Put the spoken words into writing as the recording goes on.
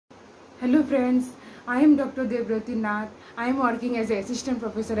Hello friends, I am Dr. Devrati Nath. I am working as an assistant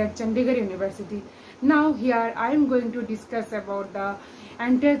professor at Chandigarh University. Now here I am going to discuss about the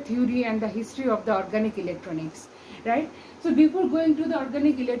entire theory and the history of the organic electronics. Right? So before going to the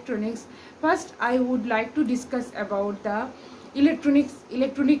organic electronics, first I would like to discuss about the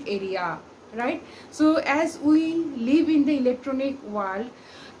electronic area. Right? So as we live in the electronic world,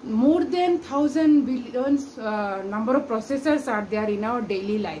 more than 1000 billions number of processors are there in our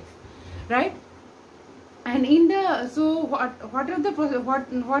daily life, right? And in the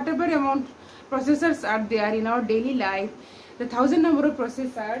whatever amount processors are there in our daily life, the 1000 number of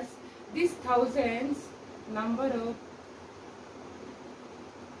processors, these thousands number of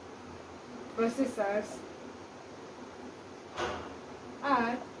processors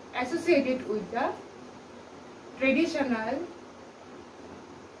are associated with the traditional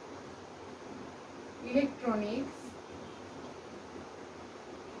electronics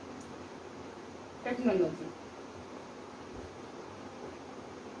technology,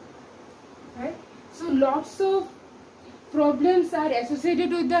 right? So lots of problems are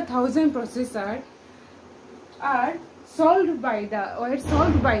associated with the 1000 processor are solved by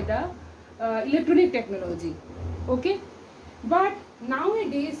the electronic technology. Okay, but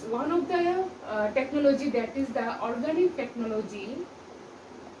nowadays one of the technology, that is the organic technology.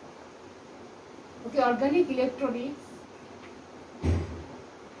 Okay, organic electronics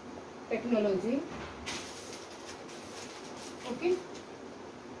technology. Okay,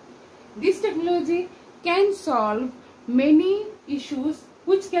 this technology can solve many issues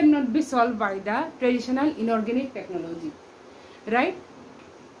which cannot be solved by the traditional inorganic technology, right?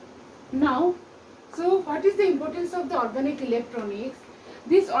 Now, so what is the importance of the organic electronics?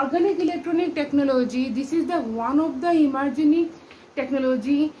 This organic electronic technology, this is the one of the emerging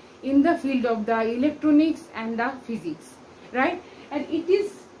technology in the field of the electronics and the physics, right? And it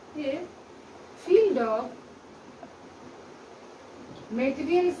is a field of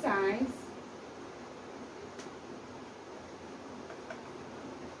material science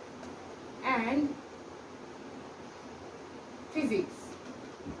and physics,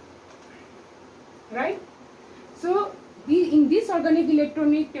 right? So in this organic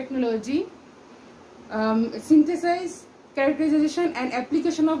electronic technology, synthesis, characterization and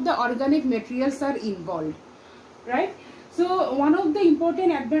application of the organic materials are involved, right? So one of the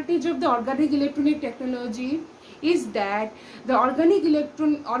important advantage of the organic electronic technology is that the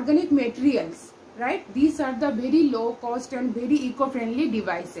organic materials, right, these are the very low cost and very eco-friendly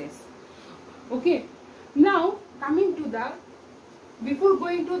devices. Okay, now coming to the, before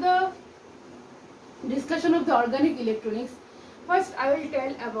going to the discussion of the organic electronics, first I will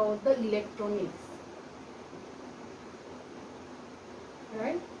tell about the electronics,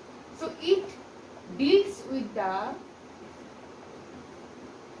 right? So it deals with the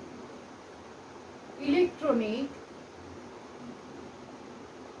electronic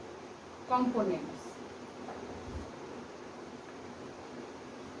components.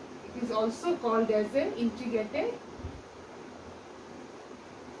 It is also called as an integrated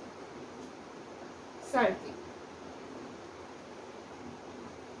circuit,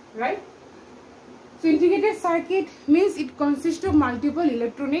 right? So integrated circuit means it consists of multiple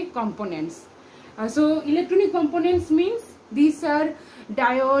electronic components. So electronic components means these are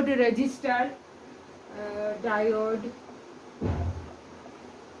diode, resistor,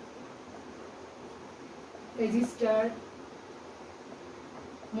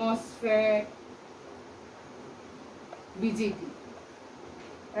 MOSFET, BJT,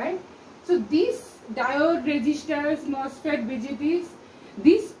 right? So these diode, resistors, MOSFET, BJTs,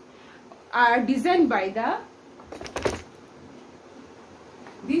 these are designed by the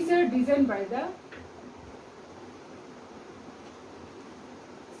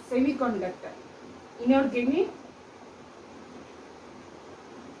semiconductor, inorganic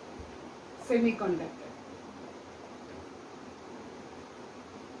semiconductor,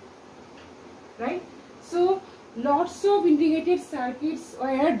 right? So lots of integrated circuits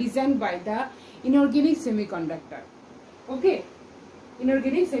were designed by the inorganic semiconductor. Okay,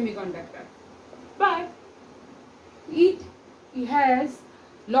 inorganic semiconductor, but it has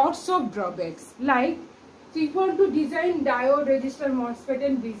lots of drawbacks. Like, so if you want to design diode, resistor, MOSFET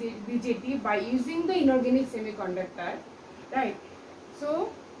and BJT by using the inorganic semiconductor, right?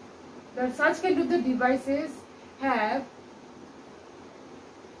 So the such kind of the devices have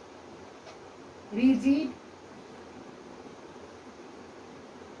rigid,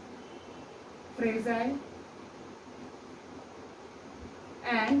 fragile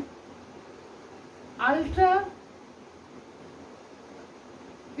and ultra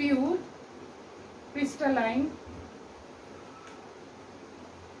pure crystalline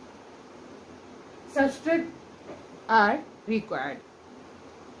substrate are required.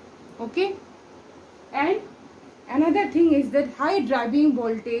 Okay, and another thing is that high driving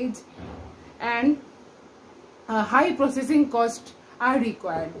voltage and high processing cost are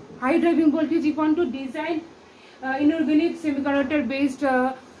required. High driving voltage, if you want to design inorganic semiconductor based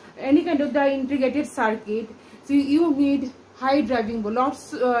any kind of the integrated circuit, so you need high driving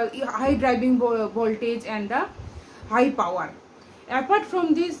voltage and the high power. Apart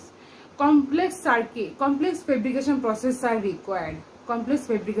from this, complex fabrication process are required. Complex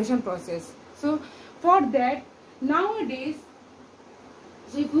fabrication process. So for that, nowadays,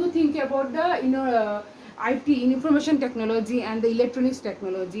 so if you think about the IT, information technology and the electronics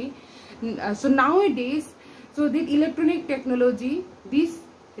technology, so nowadays, so the electronic technology, this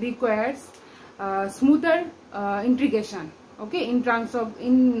requires smoother integration. Okay, in terms of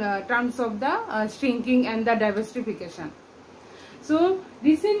the shrinking and the diversification. So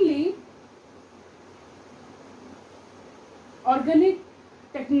recently, organic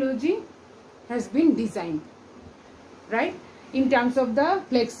technology has been designed, right, in terms of the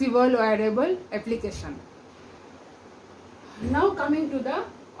flexible wearable application. Now coming to the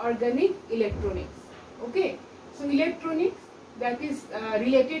organic electronics. Okay, so electronics, that is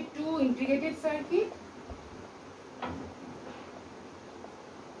related to integrated circuit,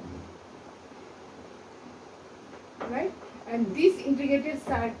 right, and these integrated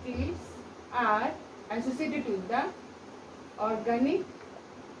circuits are associated with the organic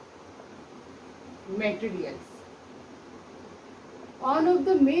materials. One of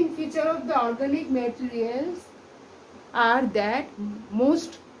the main feature of the organic materials are that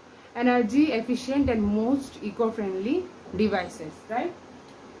most energy efficient and most eco-friendly devices, right?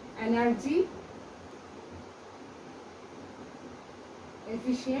 Energy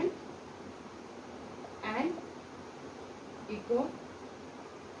efficient and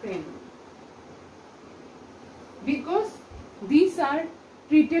eco-friendly, because these are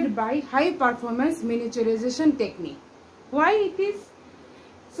treated by high performance miniaturization technique. Why it is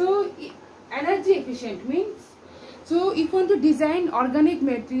so energy efficient means, so if you want to design organic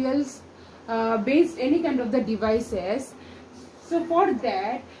materials based any kind of the devices, so for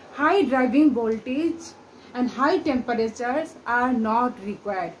that high driving voltage and high temperatures are not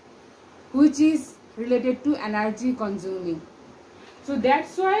required, which is related to energy consuming. So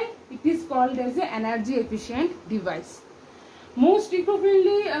that's why it is called as an energy efficient device. Most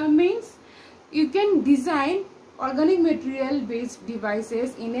eco-friendly means you can design organic material based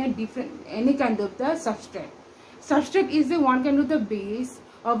devices in a different any kind of the substrate. Substrate is the one kind of the base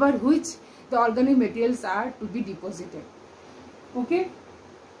over which the organic materials are to be deposited. Okay,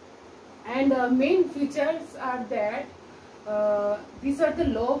 and main features are that these are the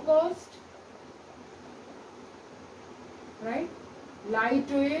low cost, right,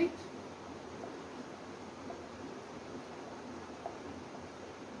 lightweight,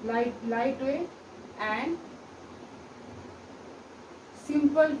 and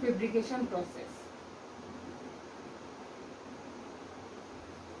simple fabrication process.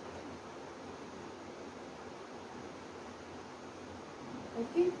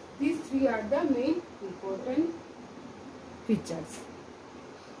 Okay, these three are the main important features.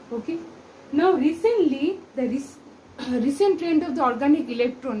 Okay, now recently the recent trend of the organic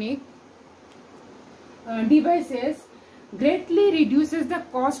electronic devices greatly reduces the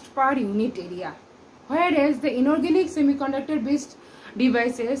cost per unit area, whereas the inorganic semiconductor based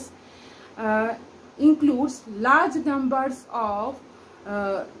devices includes large numbers of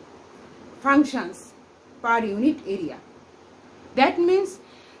functions per unit area. That means,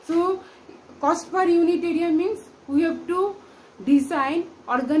 so cost per unit area means we have to design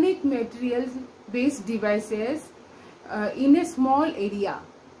organic materials based devices in a small area,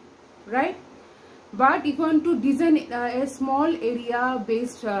 right? But if you want to design a small area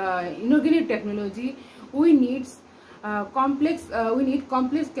based inorganic technology, we need complex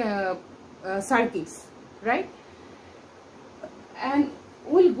circuits, right? And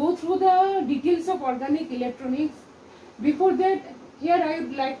we'll go through the details of organic electronics. Before that, here I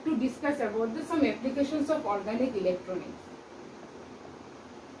would like to discuss about some applications of organic electronics.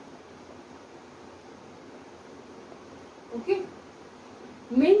 Okay,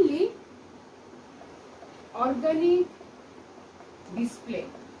 mainly organic display.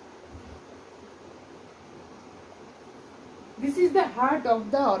 This is the heart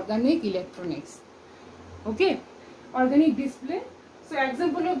of the organic electronics. Okay, organic display. So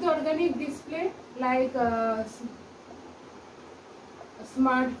example of the organic display like a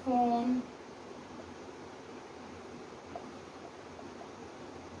smartphone,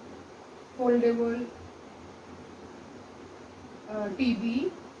 foldable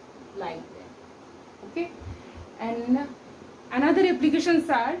TV, like that. Okay, and another applications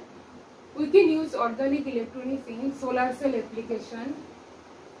are, we can use organic electronics in solar cell application,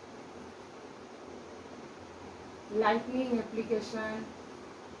 lightning application,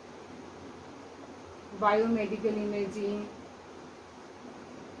 biomedical imaging,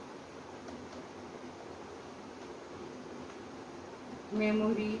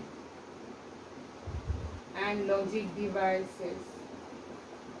 memory and logic devices,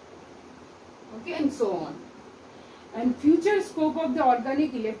 okay, and so on. And future scope of the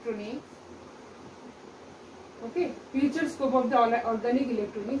organic electronics, okay, future scope of the organic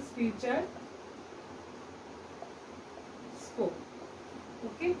electronics, future scope,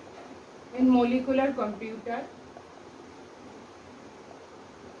 okay, in molecular computer,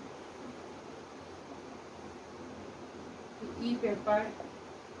 e-paper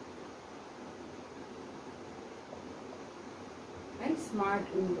and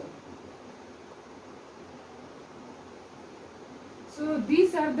smart window. So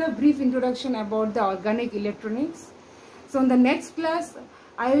these are the brief introduction about the organic electronics. So in the next class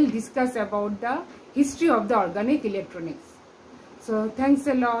I will discuss about the history of the organic electronics. So thanks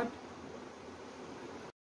a lot.